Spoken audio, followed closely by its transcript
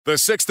The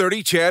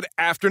 6:30 CHED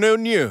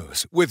Afternoon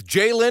News with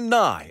Jaylen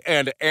Nye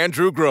and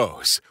Andrew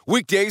Gross.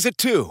 Weekdays at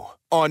 2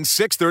 on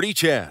 6:30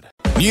 CHED.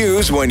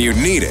 News when you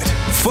need it.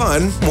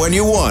 Fun when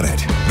you want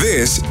it.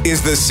 This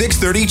is the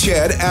 6:30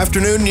 CHED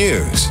Afternoon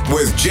News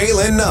with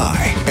Jaylen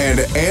Nye and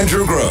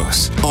Andrew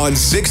Gross on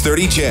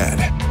 6:30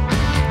 CHED.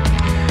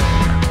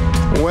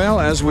 Well,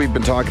 as we've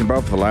been talking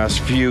about for the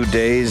last few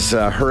days,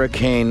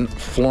 Hurricane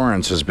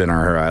Florence has been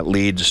our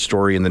lead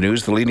story in the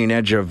news. The leading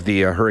edge of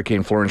the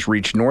Hurricane Florence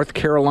reached North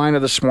Carolina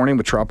this morning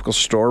with tropical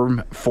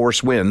storm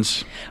force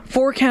winds.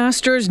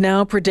 Forecasters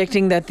now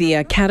predicting that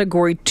the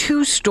Category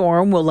 2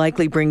 storm will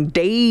likely bring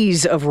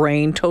days of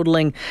rain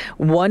totaling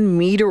 1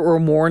 meter or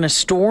more and a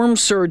storm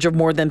surge of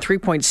more than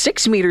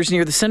 3.6 meters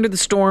near the center of the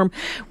storm.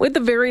 With the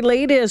very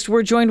latest,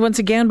 we're joined once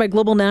again by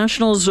Global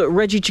National's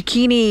Reggie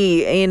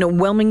Cecchini in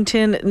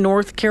Wilmington,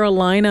 North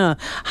Carolina.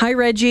 Hi,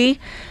 Reggie.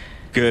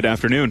 Good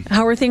afternoon.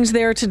 How are things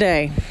there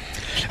today?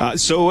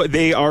 So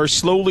they are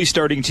slowly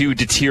starting to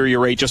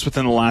deteriorate just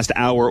within the last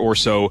hour or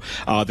so.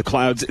 The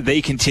clouds,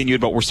 they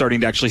continued, but we're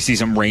starting to actually see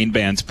some rain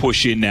bands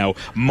push in now.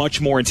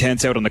 Much more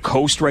intense out on the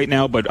coast right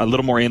now, but a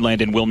little more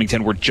inland in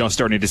Wilmington. We're just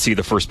starting to see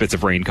the first bits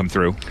of rain come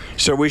through.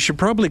 So we should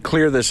probably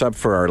clear this up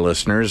for our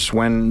listeners.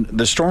 When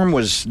the storm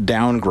was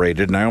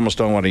downgraded, and I almost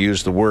don't want to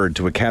use the word,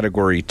 to a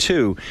Category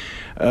 2,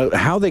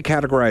 how they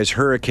categorize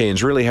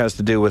hurricanes really has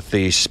to do with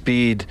the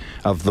speed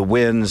of the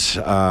winds,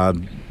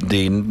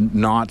 the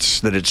knots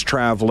that it's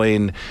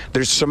traveling.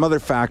 There's some other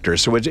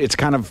factors. So it's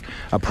kind of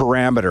a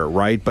parameter,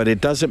 right? But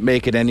it doesn't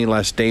make it any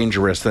less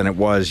dangerous than it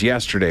was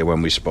yesterday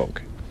when we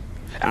spoke.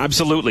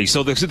 Absolutely.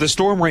 So the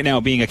storm right now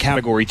being a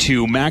Category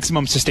 2,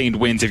 maximum sustained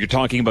winds, if you're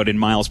talking about in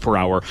miles per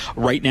hour,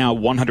 right now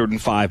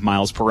 105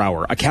 miles per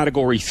hour. A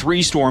Category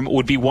 3 storm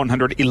would be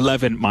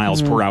 111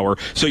 miles per hour.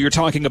 So you're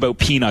talking about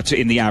peanuts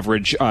in the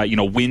average,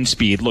 wind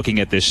speed looking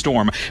at this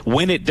storm.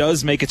 When it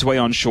does make its way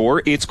on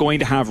shore, it's going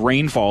to have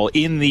rainfall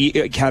in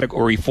the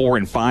Category 4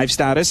 and 5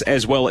 status,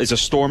 as well as a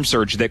storm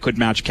surge that could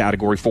match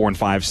Category 4 and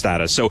 5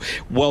 status. So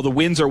while the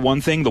winds are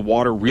one thing, the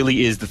water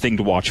really is the thing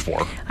to watch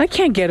for. I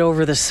can't get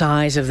over the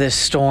size of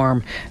this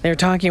storm. They're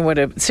talking,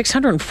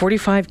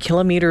 645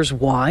 kilometers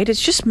wide?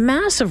 It's just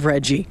massive,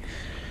 Reggie.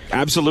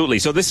 Absolutely.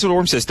 So this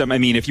storm system,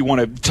 if you want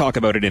to talk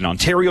about it in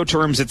Ontario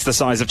terms, it's the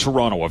size of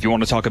Toronto. If you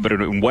want to talk about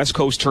it in West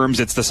Coast terms,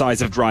 it's the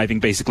size of driving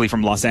basically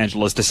from Los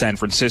Angeles to San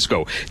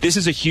Francisco. This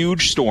is a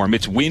huge storm.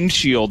 Its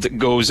windshield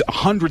goes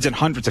hundreds and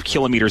hundreds of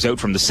kilometers out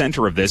from the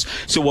center of this.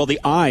 So while the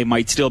eye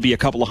might still be a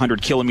couple of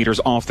hundred kilometers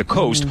off the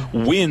coast,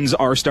 winds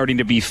are starting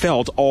to be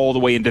felt all the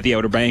way into the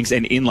Outer Banks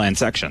and inland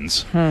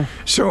sections.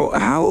 So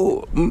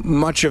how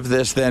much of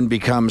this then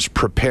becomes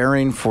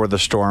preparing for the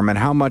storm, and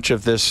how much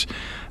of this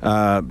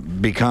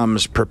becomes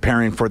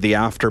preparing for the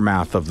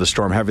aftermath of the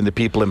storm, having the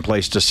people in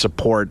place to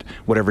support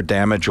whatever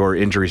damage or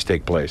injuries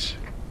take place?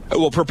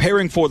 Well,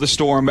 preparing for the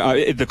storm,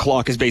 the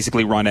clock is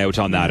basically run out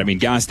on that.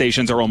 Gas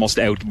stations are almost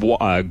out.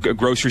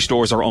 Grocery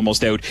stores are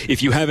almost out.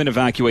 If you haven't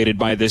evacuated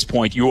by this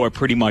point, you are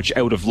pretty much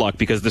out of luck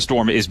because the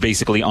storm is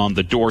basically on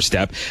the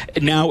doorstep.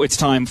 Now it's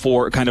time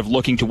for kind of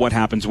looking to what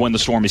happens when the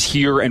storm is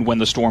here and when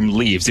the storm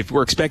leaves. If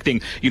we're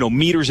expecting,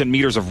 meters and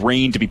meters of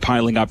rain to be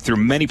piling up through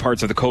many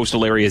parts of the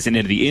coastal areas and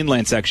into the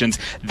inland sections,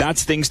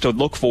 that's things to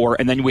look for.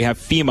 And then we have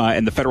FEMA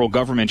and the federal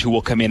government who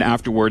will come in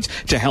afterwards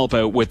to help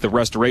out with the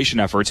restoration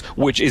efforts,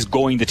 which is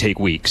going to take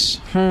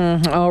weeks.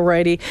 All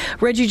righty.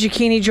 Reggie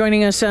Cecchini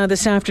joining us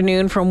this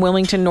afternoon from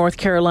Wilmington, North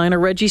Carolina.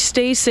 Reggie,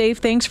 stay safe.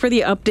 Thanks for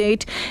the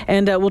update,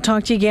 and we'll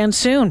talk to you again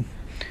soon.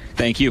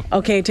 Thank you.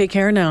 Okay, take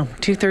care now.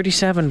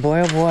 2:37.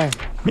 Boy, oh boy.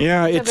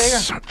 Yeah,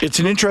 it's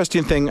an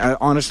interesting thing.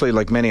 Honestly,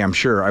 like many, I'm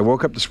sure. I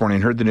woke up this morning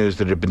and heard the news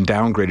that it had been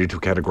downgraded to a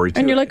Category 2.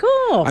 And you're like,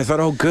 oh. I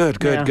thought, good.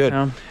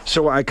 Yeah.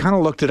 So I kind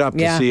of looked it up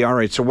to see, all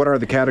right, so what are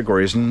the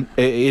categories? And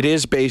it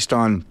is based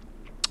on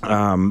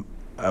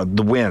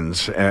the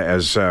winds,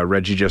 as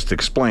Reggie just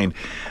explained.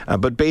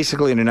 But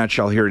basically, in a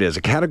nutshell, here it is.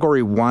 A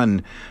Category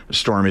 1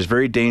 storm is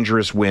very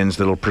dangerous winds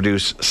that will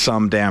produce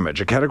some damage.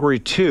 A Category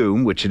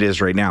 2, which it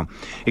is right now,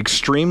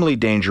 extremely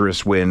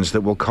dangerous winds that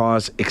will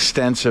cause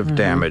extensive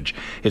damage.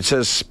 It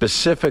says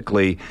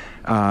specifically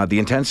the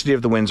intensity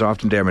of the winds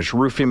often damage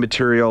roofing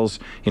materials,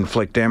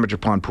 inflict damage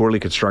upon poorly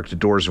constructed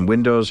doors and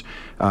windows.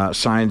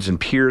 Signs and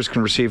piers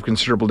can receive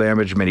considerable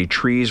damage. Many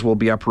trees will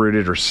be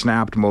uprooted or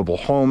snapped. Mobile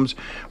homes,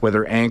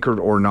 whether anchored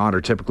or not,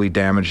 are typically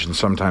damaged and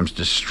sometimes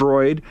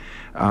destroyed.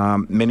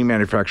 Many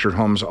manufactured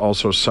homes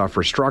also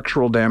suffer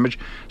structural damage.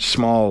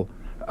 Small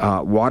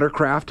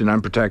watercraft and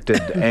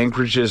unprotected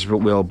anchorages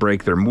will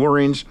break their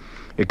moorings.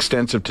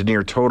 Extensive to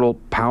near total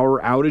power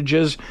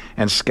outages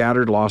and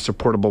scattered loss of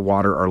portable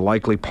water are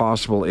likely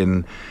possible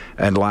and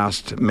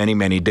last many,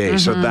 many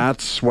days. So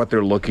that's what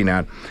they're looking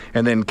at.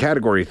 And then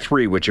Category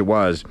 3, which it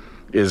was,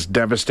 is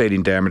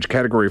devastating damage.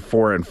 Category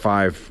 4 and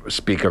 5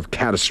 speak of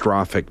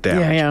catastrophic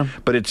damage.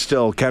 But it's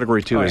still,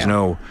 Category 2 is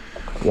no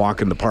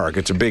walk in the park.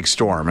 It's a big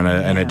storm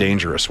and a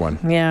dangerous one.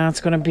 Yeah,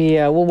 it's going to be,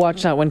 we'll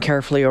watch that one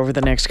carefully over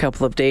the next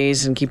couple of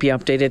days and keep you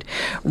updated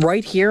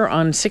right here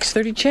on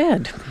 6:30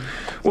 CHED.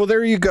 Well,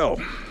 there you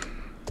go.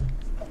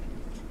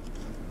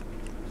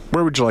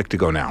 Where would you like to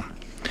go now?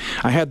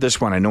 I had this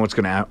one. I know it's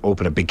going to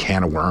open a big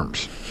can of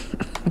worms.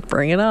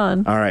 Bring it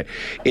on. All right.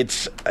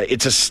 It's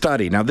a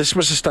study. Now, this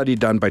was a study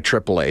done by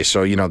AAA,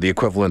 so,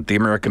 the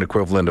American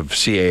equivalent of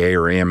CAA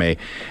or AMA,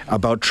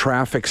 about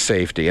traffic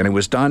safety. And it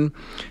was done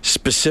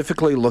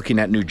specifically looking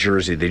at New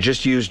Jersey. They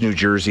just used New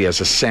Jersey as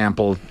a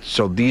sample.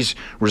 So these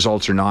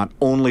results are not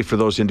only for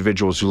those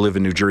individuals who live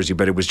in New Jersey,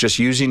 but it was just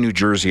using New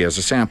Jersey as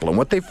a sample. And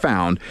what they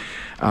found,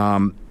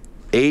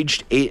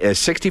 aged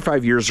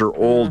 65 years or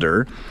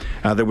older,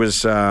 there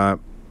was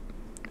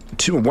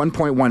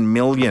 1.1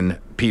 million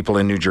people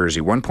in New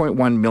Jersey,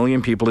 1.1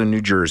 million people in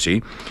New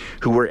Jersey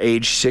who were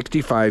aged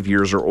 65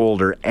 years or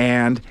older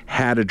and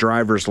had a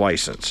driver's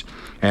license.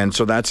 And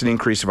so that's an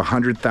increase of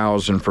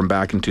 100,000 from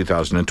back in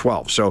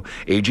 2012. So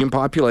aging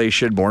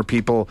population, more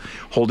people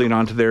holding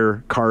onto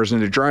their cars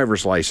and their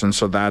driver's license.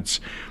 So that's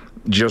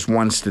just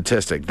one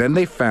statistic. Then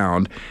they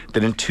found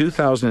that in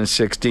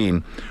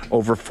 2016,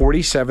 over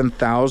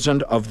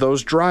 47,000 of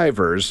those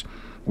drivers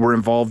were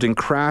involved in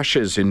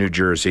crashes in New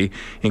Jersey,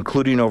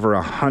 including over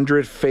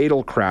 100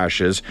 fatal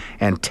crashes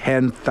and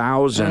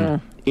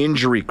 10,000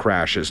 injury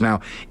crashes.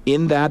 Now,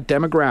 in that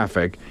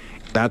demographic,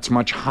 that's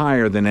much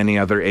higher than any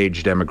other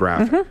age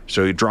demographic.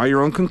 So you draw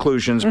your own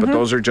conclusions, but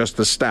those are just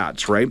the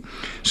stats, right?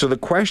 So the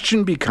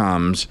question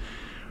becomes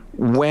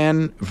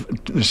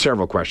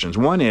several questions.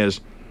 One is,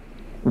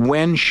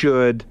 when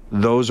should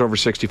those over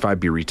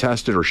 65 be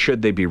retested, or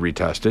should they be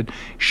retested?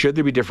 Should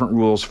there be different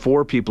rules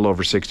for people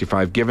over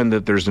 65, given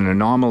that there's an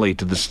anomaly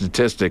to the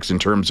statistics in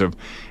terms of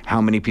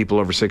how many people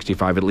over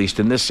 65, at least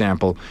in this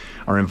sample,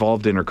 are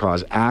involved in or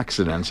cause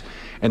accidents?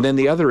 And then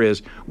the other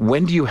is,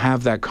 when do you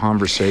have that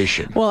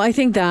conversation? Well, I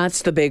think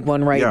that's the big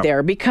one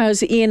there,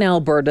 because in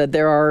Alberta,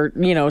 there are,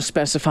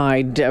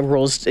 specified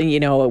rules,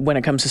 when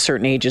it comes to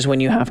certain ages when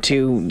you have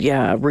to,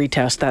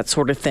 retest, that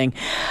sort of thing.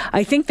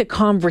 I think the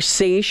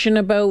conversation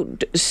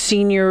about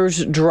seniors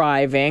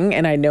driving,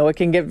 and I know it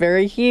can get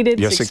very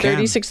heated. Yes,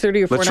 630,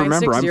 630 or 496. Let's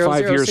remember,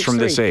 I'm 5 years from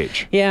this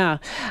age. Yeah.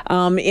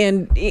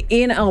 And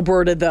in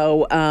Alberta,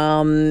 though,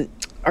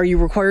 are you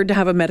required to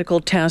have a medical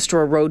test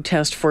or a road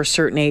test for a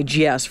certain age?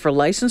 Yes. For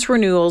license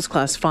renewals,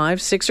 class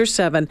 5, 6, or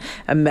 7,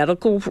 a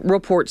medical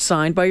report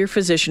signed by your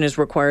physician is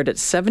required at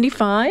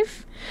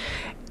 75,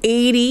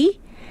 80,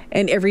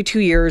 and every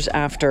 2 years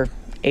after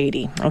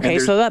 80. Okay,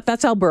 so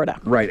that's Alberta.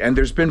 Right, and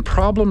there's been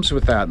problems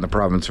with that in the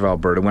province of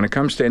Alberta when it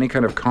comes to any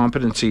kind of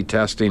competency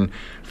testing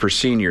for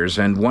seniors.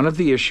 And one of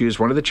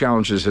the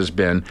challenges has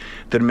been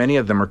that many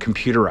of them are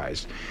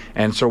computerized.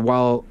 And so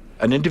while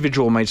an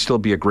individual might still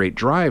be a great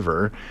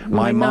driver.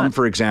 My mom,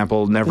 for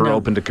example, never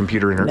opened a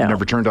computer,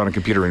 never turned on a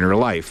computer in her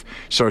life.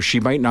 So she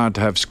might not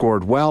have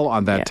scored well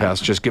on that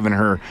test, just given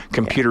her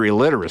computer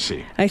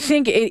illiteracy. I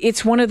think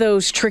it's one of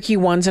those tricky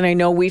ones, and I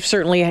know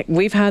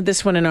we've had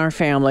this one in our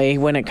family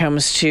when it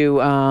comes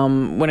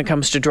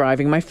to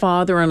driving. My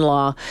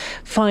father-in-law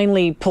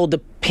finally pulled the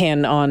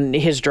pin on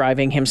his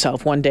driving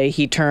himself. One day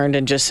he turned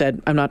and just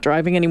said, "I'm not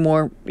driving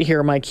anymore. Here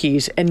are my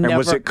keys." And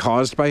was it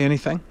caused by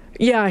anything?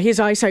 Yeah, his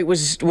eyesight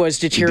was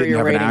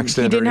deteriorating.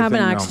 He didn't have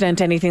an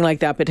accident, anything like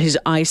that, but his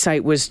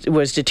eyesight was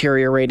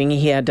deteriorating.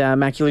 He had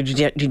macular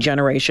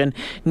degeneration,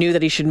 knew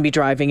that he shouldn't be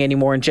driving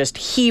anymore, and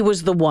he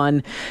was the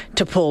one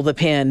to pull the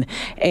pin.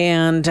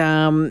 And,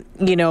 on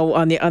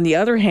the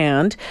other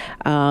hand,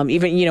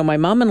 even, my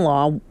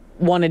mom-in-law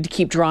wanted to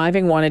keep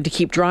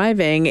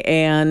driving,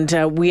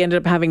 and we ended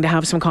up having to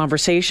have some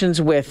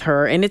conversations with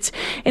her, and it's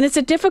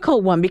a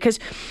difficult one because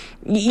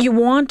you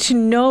want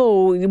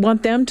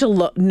them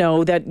to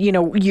know that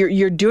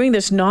you're doing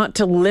this not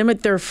to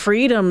limit their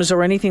freedoms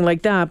or anything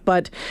like that,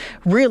 but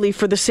really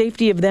for the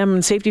safety of them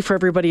and safety for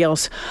everybody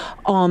else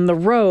on the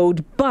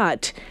road.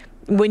 But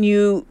when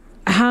you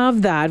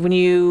have that,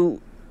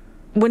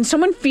 when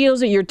someone feels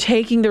that you're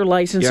taking their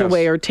license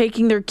away or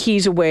taking their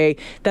keys away,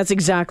 that's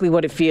exactly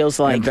what it feels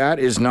like. And that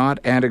is not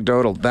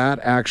anecdotal. That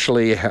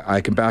actually,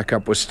 I can back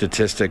up with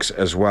statistics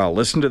as well.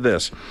 Listen to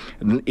this.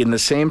 In the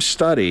same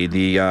study,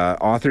 the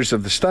authors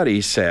of the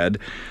study said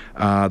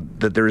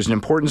that there is an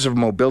importance of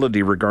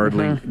mobility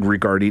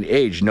regarding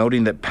age,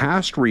 noting that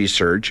past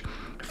research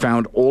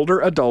found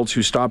older adults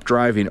who stop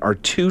driving are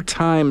 2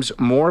 times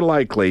more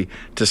likely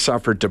to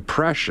suffer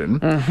depression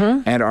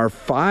and are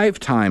 5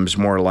 times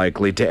more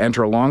likely to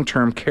enter a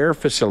long-term care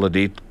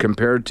facility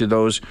compared to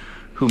those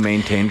who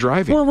maintain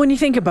driving. Well, when you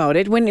think about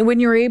it, when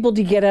you're able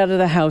to get out of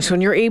the house,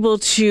 when you're able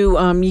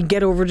to you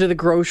get over to the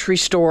grocery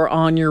store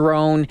on your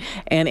own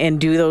and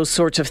do those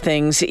sorts of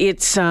things,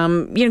 it's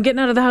getting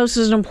out of the house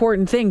is an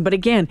important thing. But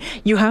again,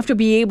 you have to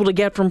be able to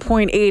get from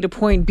point A to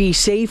point B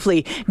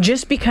safely.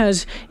 Just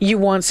because you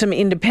want some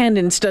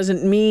independence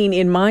doesn't mean,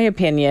 in my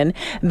opinion,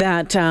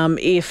 that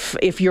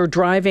if your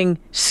driving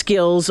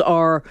skills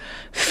are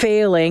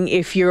failing,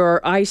 if your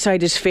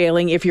eyesight is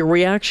failing, if your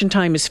reaction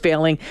time is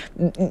failing,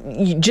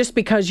 just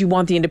because you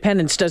want the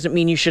independence doesn't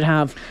mean you should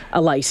have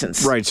a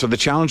license. Right. So the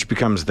challenge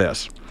becomes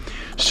this.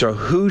 So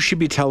who should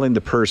be telling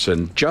the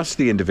person, just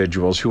the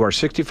individuals who are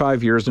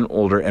 65 years and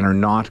older and are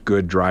not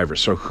good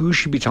drivers? So who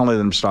should be telling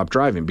them to stop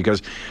driving?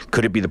 Because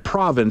could it be the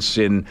province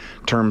in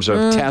terms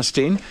of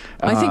testing?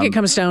 I think it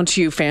comes down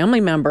to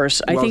family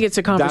members. I think it's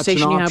a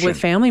conversation you have with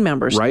family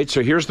members. Right?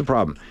 So here's the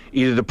problem.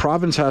 Either the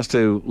province has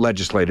to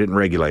legislate it and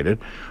regulate it,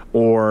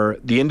 or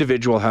the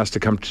individual has to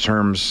come to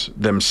terms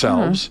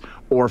themselves,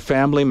 or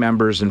family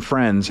members and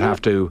friends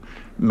have to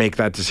make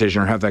that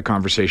decision or have that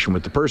conversation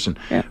with the person.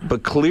 Yeah.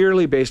 But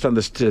clearly, based on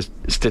the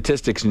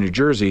statistics in New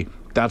Jersey,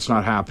 that's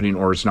not happening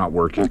or it's not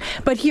working.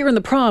 But here in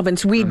the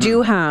province, we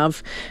do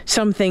have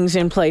some things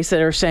in place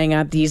that are saying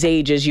at these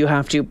ages you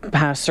have to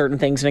pass certain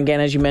things. And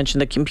again, as you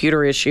mentioned, the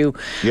computer issue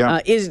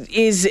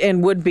is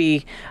and would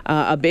be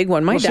a big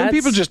one. Some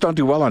people just don't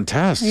do well on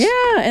tests.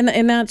 Yeah,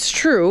 and that's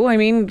true. I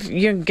mean,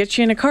 you get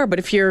you in a car, but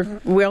if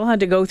we all had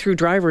to go through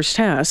driver's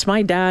tests.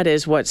 My dad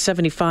is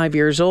 75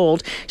 years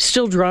old,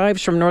 still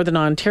drives from Northern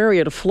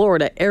Ontario to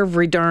Florida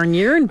every darn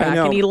year and back,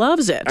 and he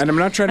loves it. And I'm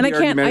not trying to be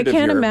argumentative I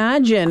can't here.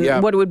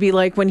 imagine what it would be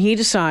like when he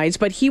decides,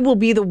 but he will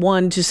be the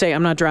one to say,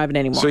 I'm not driving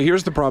anymore. So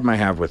here's the problem I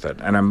have with it,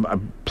 and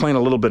I'm playing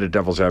a little bit of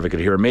devil's advocate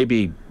here,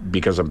 maybe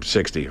because I'm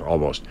 60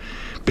 almost.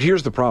 But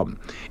here's the problem.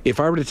 If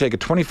I were to take a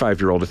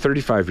 25-year-old, a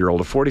 35-year-old,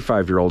 a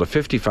 45-year-old, a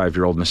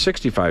 55-year-old, and a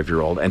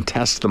 65-year-old and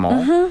test them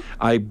all,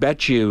 I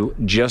bet you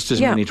just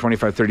as many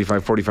 25,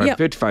 35, 45,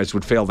 55s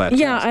would fail that test.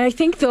 Yeah, I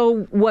think,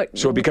 though,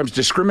 So it becomes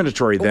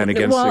discriminatory then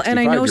against 65-year-olds. And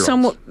I know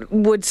some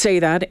would say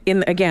that, in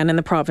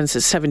the province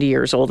is 70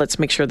 years old. Let's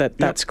make sure that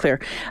that's clear.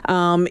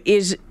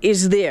 Is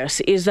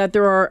that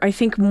there are, I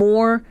think,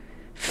 more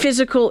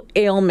physical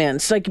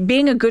ailments. Like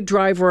being a good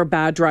driver or a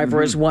bad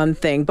driver is one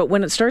thing, but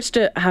when it starts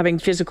to having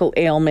physical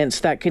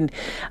ailments that can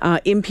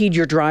impede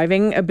your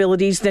driving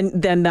abilities,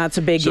 then that's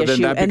a big issue. So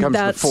then that becomes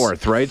the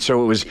fourth, right?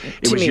 So it was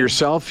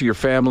yourself, your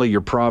family,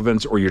 your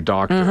province, or your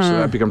doctor. So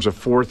that becomes a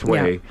fourth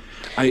way.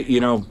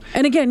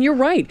 And again, you're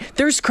right.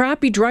 There's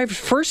crappy drivers.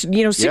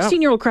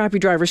 16-year-old crappy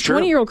drivers,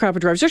 20-year-old crappy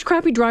drivers. There's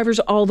crappy drivers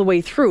all the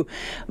way through.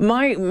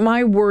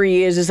 My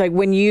worry is like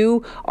when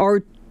you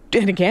are.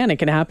 And again, it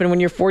can happen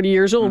when you're 40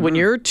 years old. When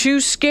you're too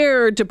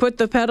scared to put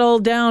the pedal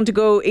down to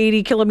go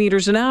 80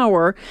 kilometers an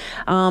hour,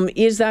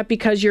 is that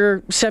because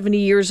you're 70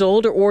 years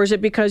old, or is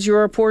it because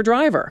you're a poor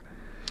driver?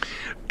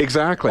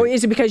 Exactly. Or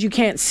is it because you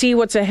can't see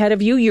what's ahead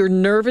of you? You're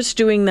nervous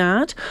doing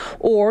that,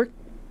 or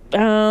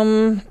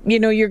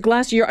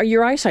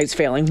your eyesight's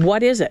failing.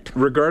 What is it?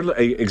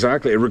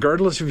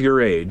 Regardless of your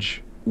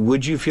age,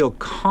 would you feel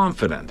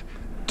confident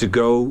to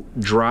go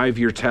drive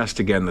your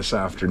test again this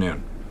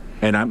afternoon?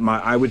 And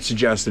I would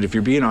suggest that if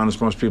you're being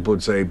honest, most people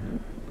would say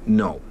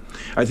no.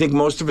 I think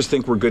most of us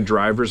think we're good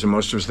drivers, and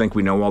most of us think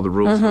we know all the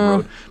rules of the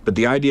road. But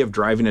the idea of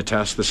driving a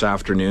test this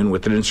afternoon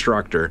with an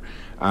instructor,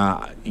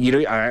 I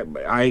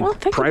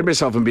pride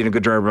myself in being a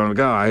good driver. But I'm like,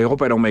 I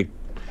hope I don't make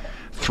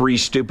 3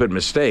 stupid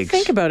mistakes.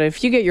 Think about it.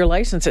 If you get your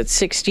license at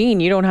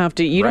 16, you don't have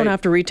to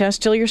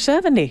retest till you're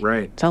 70.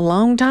 Right. It's a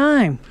long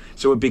time.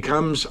 So it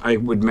becomes, I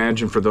would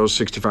imagine, for those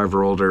 65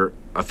 or older,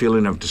 a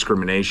feeling of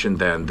discrimination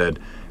then that.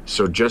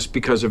 So just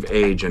because of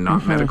age and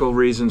not medical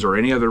reasons or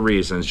any other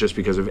reasons, just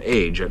because of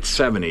age at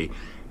 70,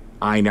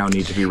 I now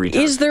need to be retested.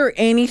 Is there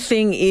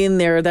anything in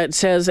there that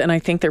says, and I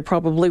think there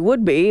probably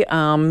would be,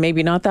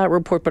 maybe not that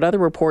report, but other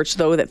reports,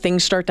 though, that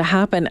things start to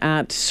happen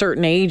at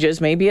certain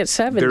ages, maybe at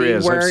 70. There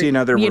is. Where, I've seen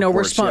other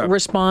reports.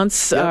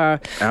 Response,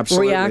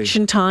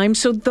 reaction time.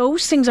 So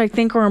those things, I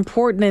think, are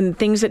important and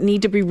things that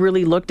need to be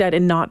really looked at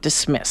and not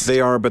dismissed.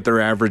 They are, but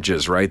they're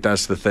averages, right?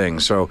 That's the thing.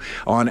 So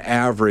on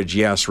average,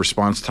 yes,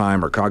 response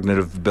time or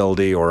cognitive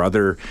ability or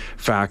other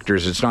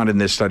factors. It's not in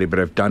this study, but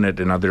I've done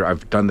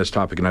this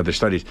topic in other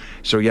studies.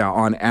 So yeah,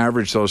 on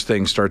average, those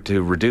things start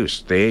to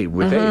reduce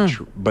with age.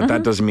 But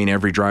that doesn't mean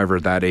every driver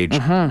at that age,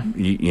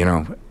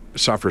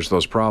 suffers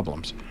those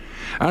problems.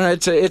 I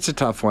don't know, it's a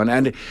tough one.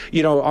 And,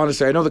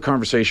 honestly, I know the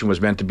conversation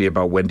was meant to be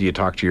about when do you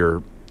talk to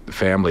your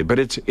family, but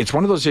it's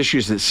one of those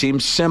issues that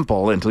seems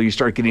simple until you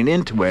start getting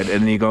into it,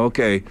 and then you go,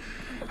 okay,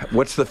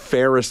 what's the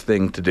fairest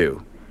thing to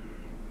do?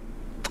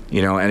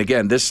 And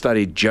again, this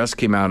study just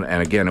came out,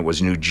 and again, it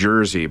was New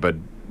Jersey, but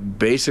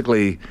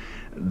basically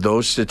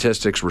those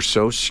statistics were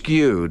so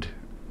skewed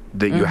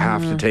that you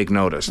have to take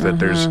notice that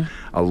there's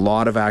a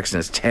lot of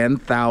accidents,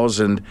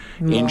 10,000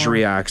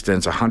 injury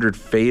accidents, 100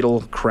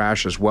 fatal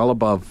crashes, well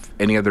above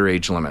any other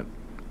age limit.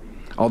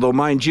 Although,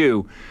 mind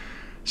you,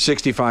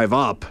 65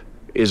 up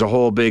is a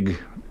whole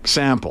big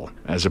sample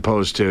as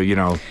opposed to,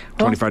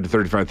 25 to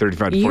 35,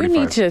 35 to 45. You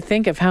need to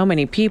think of how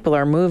many people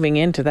are moving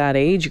into that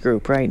age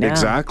group right now.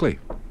 Exactly.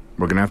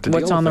 We're going to have to deal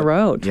with it. What's on the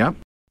road? Yep.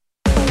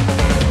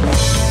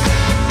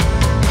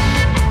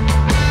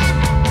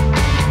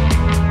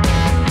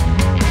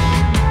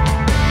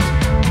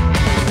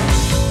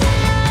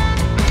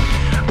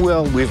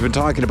 Well, we've been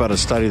talking about a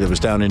study that was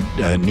down in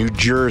New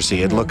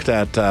Jersey. It looked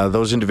at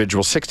those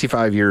individuals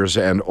 65 years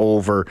and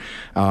over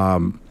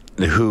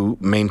who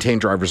maintain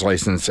driver's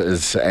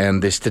licenses,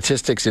 and the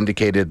statistics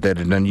indicated that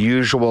an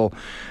unusual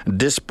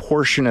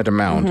disproportionate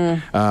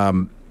amount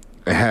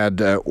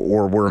had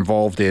or were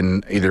involved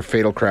in either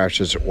fatal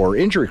crashes or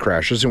injury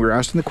crashes, and we were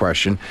asking the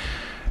question,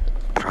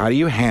 how do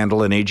you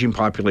handle an aging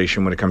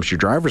population when it comes to your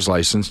driver's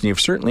license? And you've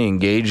certainly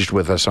engaged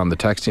with us on the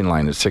texting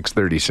line at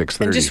 630.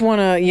 I just want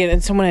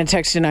to, someone had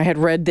texted, and I had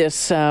read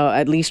this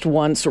at least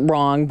once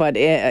wrong, but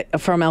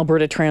from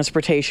Alberta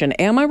Transportation.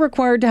 Am I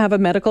required to have a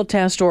medical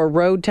test or a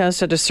road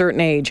test at a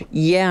certain age?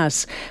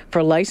 Yes.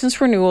 For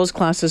license renewals,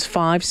 classes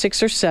 5,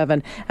 6, or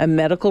 7, a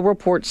medical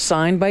report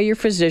signed by your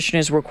physician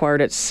is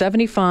required at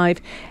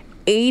 75,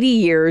 80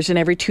 years, and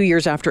every 2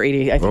 years after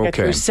 80. I think I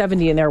threw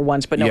 70 in there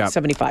once, but no, it's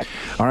 75.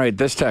 All right,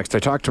 this text. I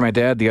talked to my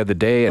dad the other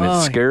day, and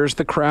it scares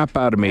the crap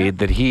out of me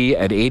that he,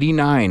 at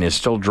 89, is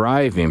still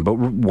driving. But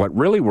what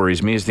really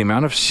worries me is the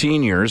amount of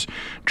seniors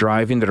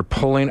driving that are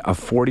pulling a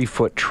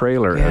 40-foot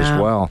trailer as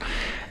well.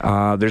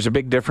 There's a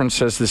big difference,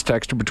 says this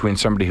texter, between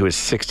somebody who is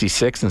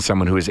 66 and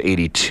someone who is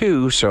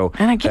 82. So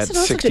that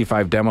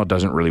 65 demo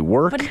doesn't really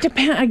work. But it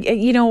depends.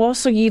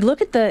 Also, you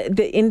look at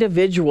the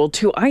individual,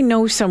 too. I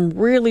know some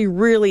really,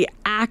 really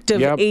active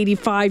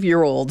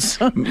 85-year-olds.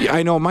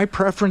 I know. My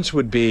preference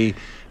would be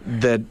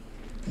that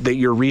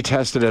you're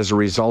retested as a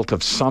result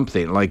of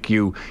something, like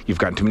you've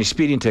gotten too many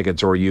speeding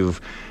tickets, or you've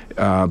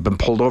been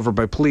pulled over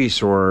by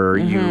police, or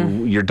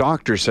your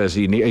doctor says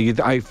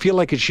I feel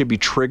like it should be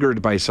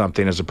triggered by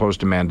something as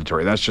opposed to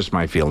mandatory. That's just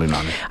my feeling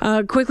on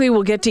it. Quickly,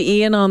 we'll get to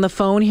Ian on the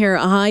phone here.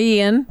 Hi,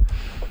 Ian.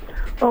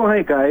 Oh,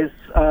 hey, guys.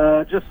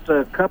 Just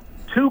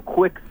two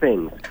quick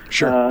things.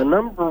 Sure.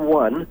 Number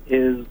one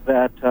is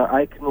that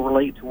I can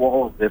relate to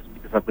all of this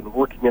because I've been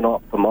working in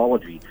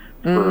ophthalmology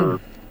for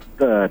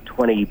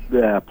 20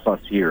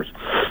 plus years,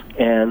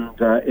 and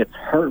it's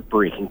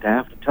heartbreaking to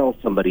have to tell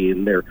somebody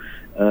in their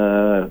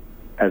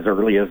as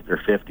early as their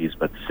 50s,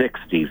 but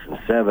 60s and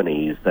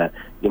 70s, that,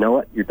 you know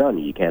what, you're done,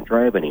 you can't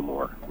drive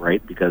anymore,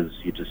 right? Because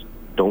you just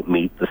don't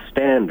meet the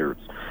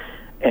standards.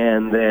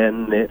 And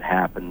then it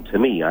happened to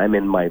me. I'm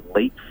in my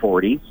late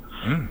 40s,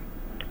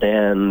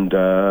 and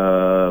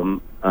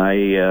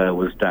I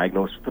was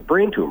diagnosed with a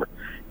brain tumor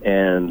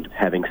and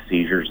having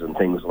seizures and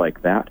things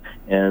like that.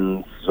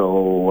 And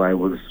so I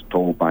was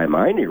told by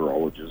my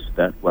neurologist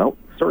that, well,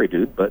 sorry,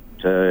 dude, but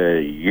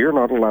you're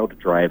not allowed to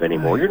drive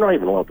anymore. You're not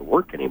even allowed to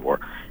work anymore.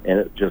 And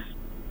it just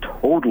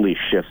totally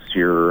shifts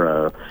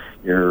your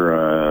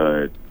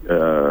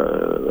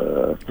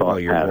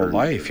thought your pattern. whole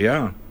life,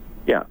 yeah.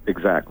 Yeah,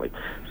 exactly.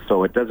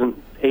 So it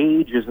doesn't,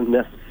 age isn't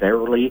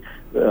necessarily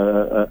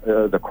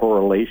the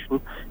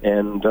correlation.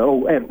 And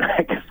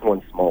I guess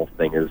one small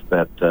thing is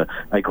that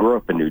I grew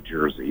up in New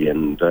Jersey,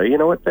 and you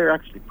know what? They're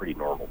actually pretty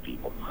normal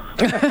people.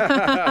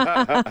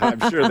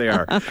 I'm sure they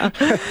are.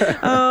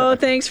 Oh,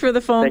 thanks for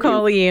the phone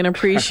call, Ian.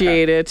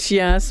 Appreciate it.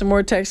 Yeah, some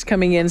more text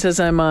coming in. Says,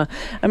 I'm a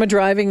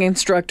driving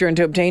instructor, and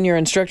to obtain your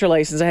instructor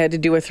license, I had to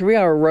do a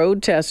 3-hour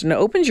road test, and it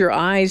opens your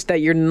eyes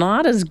that you're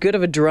not as good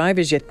of a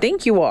driver as you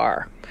think you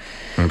are.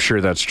 I'm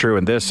sure that's true.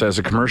 And this, as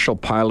a commercial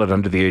pilot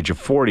under the age of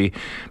 40,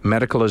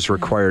 medical is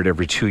required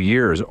every 2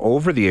 years.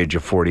 Over the age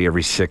of 40,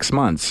 every 6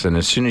 months. And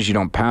as soon as you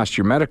don't pass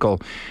your medical,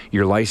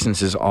 your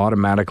license is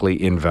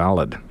automatically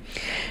invalid.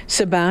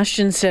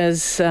 Sebastian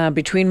says,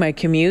 between my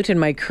commute and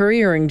my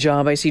couriering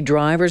job, I see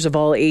drivers of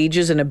all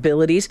ages and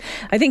abilities.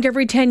 I think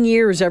every 10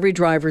 years, every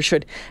driver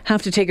should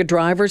have to take a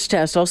driver's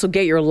test. Also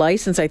get your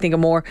license. I think a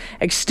more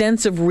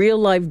extensive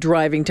real-life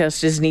driving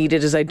test is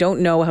needed, as I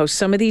don't know how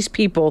some of these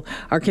people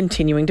are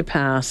continuing to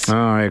pass. Oh,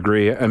 I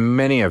agree. And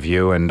many of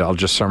you, and I'll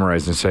just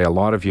summarize and say a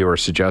lot of you are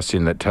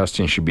suggesting that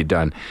testing should be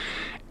done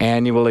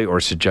annually,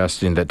 or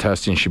suggesting that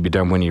testing should be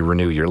done when you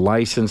renew your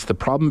license. The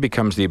problem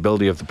becomes the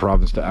ability of the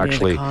province to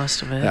actually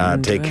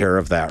take care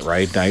of that,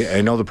 right? I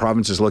know the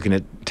province is looking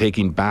at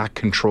taking back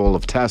control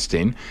of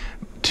testing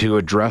to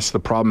address the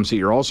problems that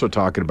you're also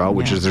talking about,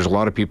 which is there's a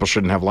lot of people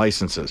shouldn't have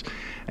licenses.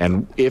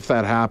 And if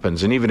that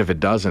happens, and even if it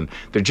doesn't,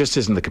 there just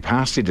isn't the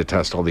capacity to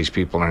test all these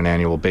people on an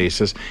annual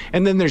basis.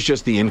 And then there's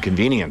just the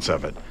inconvenience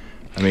of it.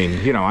 I mean,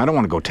 I don't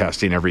want to go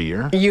testing every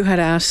year. You had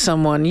asked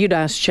someone, you'd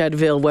asked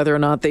Chedville whether or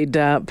not they'd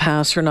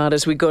pass or not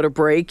as we go to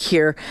break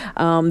here.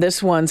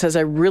 This one says, I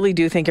really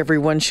do think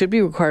everyone should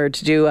be required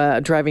to do a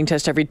driving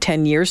test every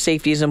 10 years.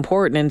 Safety is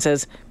important. And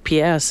says,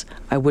 P.S.,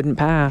 I wouldn't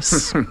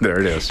pass.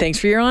 There it is. Thanks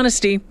for your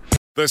honesty.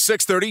 The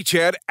 630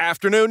 CHED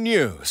Afternoon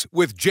News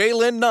with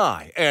Jaylen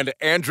Nye and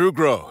Andrew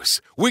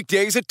Gross.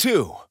 Weekdays at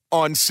 2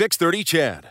 on 630 CHED.